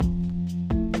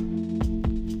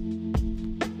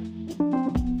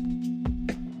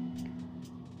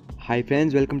Hi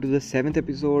friends, welcome to the 7th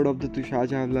episode of the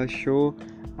Tushar show.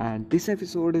 And this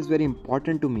episode is very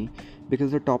important to me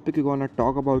because the topic we're gonna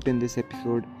talk about in this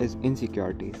episode is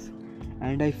insecurities.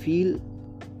 And I feel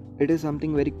it is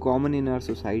something very common in our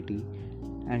society,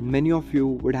 and many of you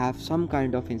would have some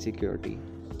kind of insecurity.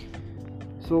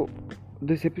 So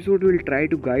this episode will try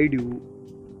to guide you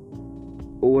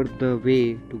over the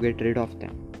way to get rid of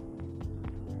them.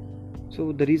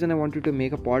 So the reason I wanted to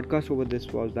make a podcast over this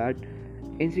was that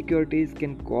insecurities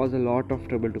can cause a lot of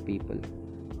trouble to people.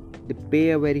 They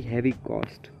pay a very heavy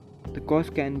cost. The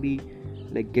cost can be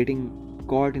like getting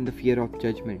caught in the fear of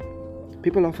judgment.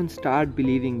 People often start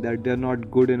believing that they're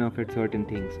not good enough at certain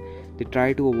things. They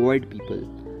try to avoid people.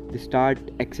 They start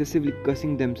excessively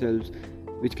cussing themselves,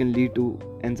 which can lead to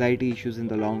anxiety issues in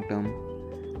the long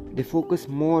term. They focus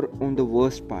more on the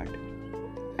worst part.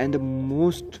 And the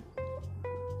most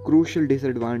crucial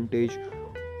disadvantage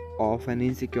of an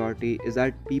insecurity is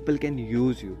that people can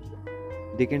use you.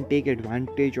 They can take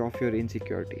advantage of your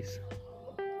insecurities.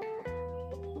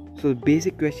 So the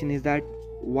basic question is that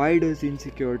why does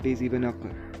insecurities even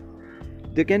occur?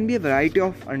 There can be a variety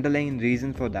of underlying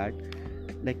reasons for that.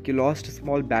 Like you lost a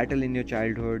small battle in your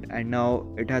childhood and now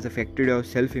it has affected your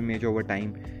self-image over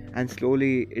time and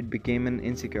slowly it became an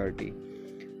insecurity.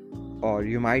 Or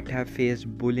you might have faced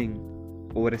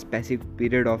bullying over a specific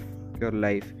period of your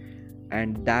life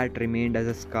and that remained as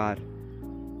a scar.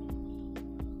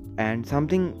 And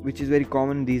something which is very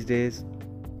common these days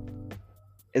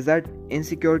is that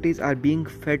insecurities are being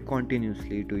fed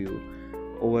continuously to you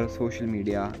over social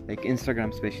media, like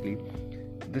Instagram especially.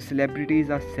 The celebrities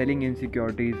are selling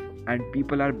insecurities and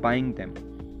people are buying them,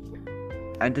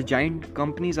 and the giant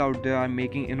companies out there are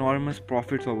making enormous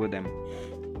profits over them.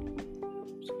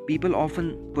 So people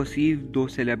often perceive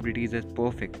those celebrities as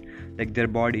perfect, like their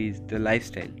bodies, their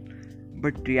lifestyle.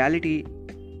 But reality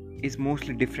is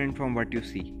mostly different from what you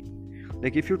see.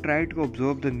 Like if you try to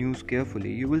observe the news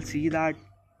carefully, you will see that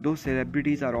those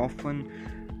celebrities are often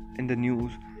in the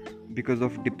news because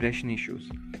of depression issues.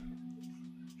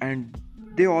 And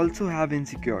they also have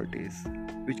insecurities,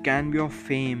 which can be of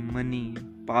fame, money,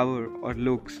 power, or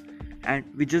looks, and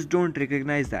we just don't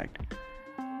recognize that.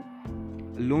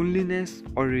 Loneliness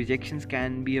or rejections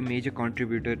can be a major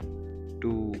contributor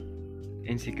to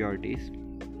insecurities.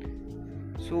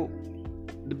 So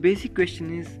the basic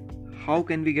question is, how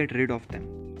can we get rid of them?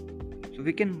 So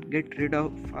we can get rid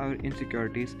of our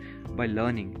insecurities by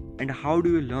learning. And how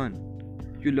do you learn?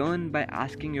 You learn by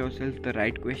asking yourself the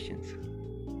right questions.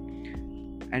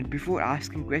 And before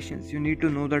asking questions, you need to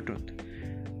know the truth.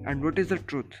 And what is the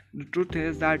truth? The truth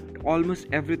is that almost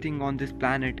everything on this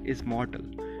planet is mortal.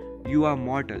 You are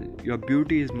mortal. Your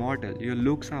beauty is mortal. Your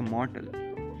looks are mortal.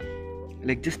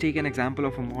 Like just take an example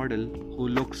of a model who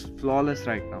looks flawless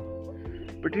right now.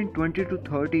 But in 20 to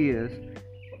 30 years,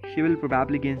 she will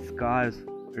probably gain scars,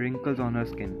 wrinkles on her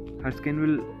skin. Her skin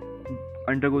will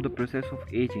undergo the process of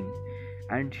aging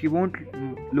and she won't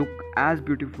look as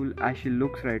beautiful as she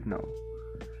looks right now.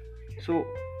 So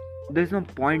there's no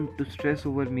point to stress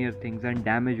over mere things and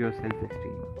damage your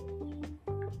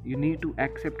self-esteem. You need to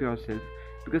accept yourself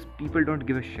because people don't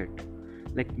give a shit.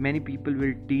 Like many people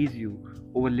will tease you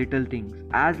over little things,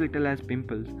 as little as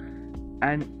pimples,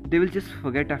 and they will just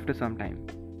forget after some time.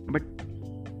 But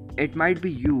it might be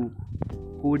you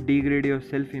who would degrade your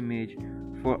self-image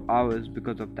for hours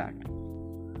because of that.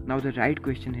 Now the right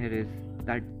question here is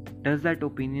that does that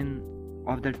opinion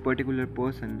of that particular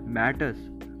person matters?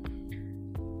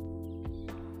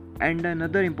 And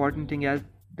another important thing is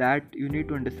that you need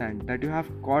to understand that you have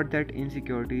caught that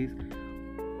insecurities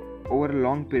over a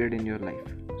long period in your life.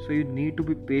 So you need to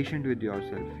be patient with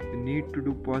yourself. You need to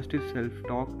do positive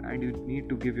self-talk and you need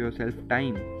to give yourself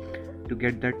time to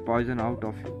get that poison out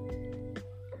of you.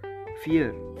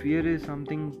 Fear is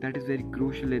something that is very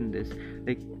crucial in this.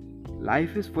 Like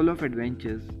life is full of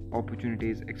adventures,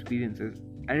 opportunities, experiences,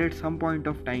 and at some point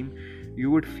of time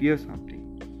you would fear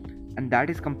something, and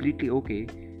that is completely okay.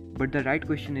 But the right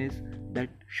question is that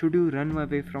should you run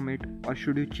away from it or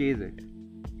should you chase it?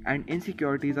 And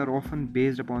insecurities are often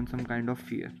based upon some kind of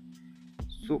fear.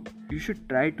 So you should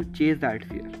try to chase that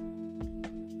fear.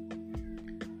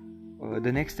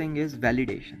 The next thing is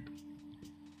validation.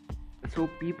 So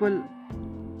people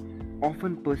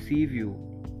often perceive you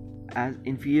as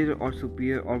inferior or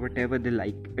superior or whatever they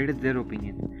like. It is their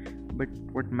opinion. But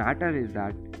what matters is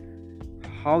that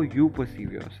how you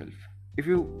perceive yourself. If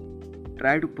you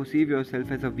try to perceive yourself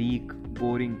as a weak,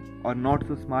 boring, or not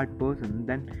so smart person,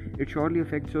 then it surely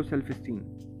affects your self-esteem.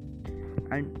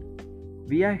 And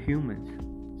we are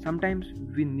humans. Sometimes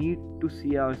we need to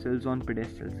see ourselves on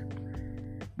pedestals.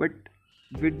 But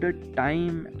with the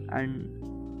time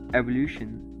and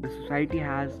evolution, the society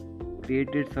has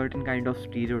created certain kind of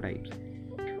stereotypes.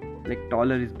 Like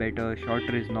taller is better,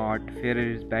 shorter is not, fairer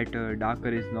is better, darker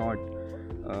is not.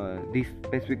 These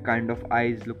specific kind of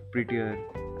eyes look prettier,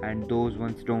 and those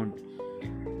ones don't.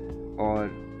 Or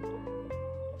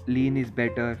lean is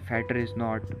better, fatter is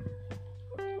not.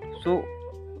 So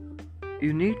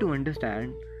you need to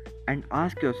understand and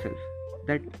ask yourself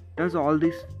that does all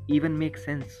this even make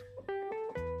sense?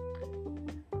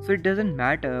 So it doesn't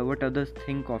matter what others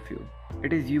think of you.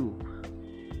 It is you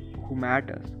who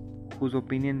matters, whose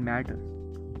opinion matters.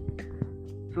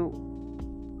 So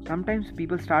sometimes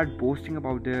people start boasting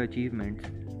about their achievements,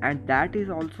 and that is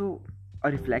also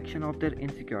a reflection of their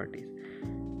insecurities.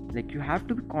 Like, you have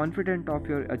to be confident of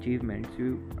your achievements,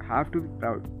 you have to be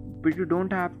proud, but you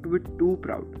don't have to be too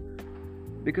proud,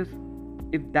 because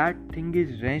if that thing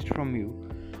is wrenched from you,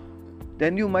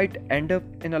 then you might end up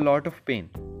in a lot of pain.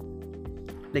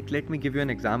 Like, let me give you an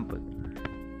example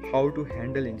how to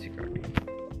handle insecurity.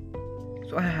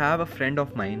 So I have a friend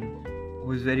of mine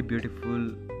who is very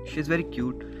beautiful. She's very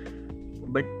cute,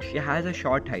 but she has a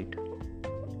short height,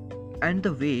 and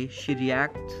the way she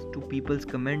reacts to people's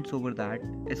comments over that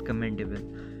is commendable.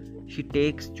 She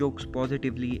takes jokes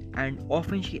positively, and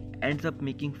often she ends up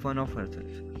making fun of herself,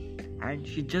 and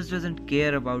she just doesn't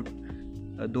care about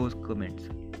those comments.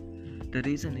 The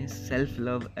reason is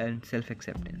self-love and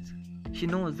self-acceptance. She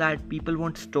knows that people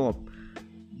won't stop,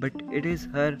 but it is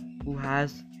her who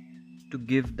has to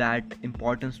give that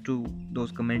importance to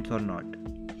those comments or not.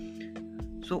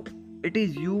 So it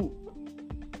is you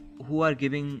who are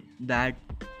giving that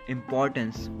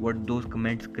importance what those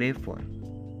comments crave for,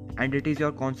 and it is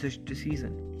your conscious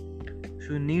decision.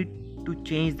 So you need to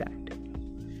change that.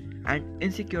 And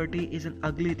insecurity is an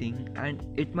ugly thing, and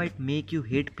it might make you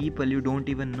hate people you don't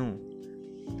even know.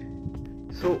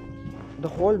 So the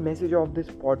whole message of this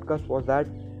podcast was that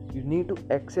you need to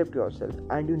accept yourself,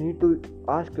 and you need to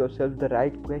ask yourself the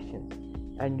right questions,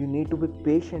 and you need to be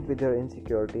patient with your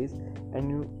insecurities, and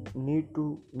you need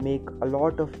to make a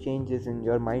lot of changes in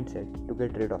your mindset to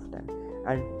get rid of them,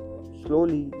 and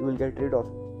slowly you will get rid of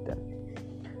them.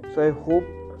 So I hope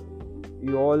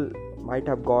you all might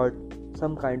have got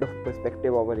some kind of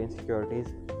perspective over insecurities,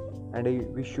 and I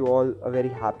wish you all a very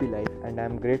happy life, and I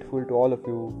am grateful to all of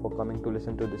you for coming to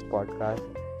listen to this podcast.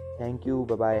 Thank you.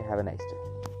 Bye bye. Have a nice day.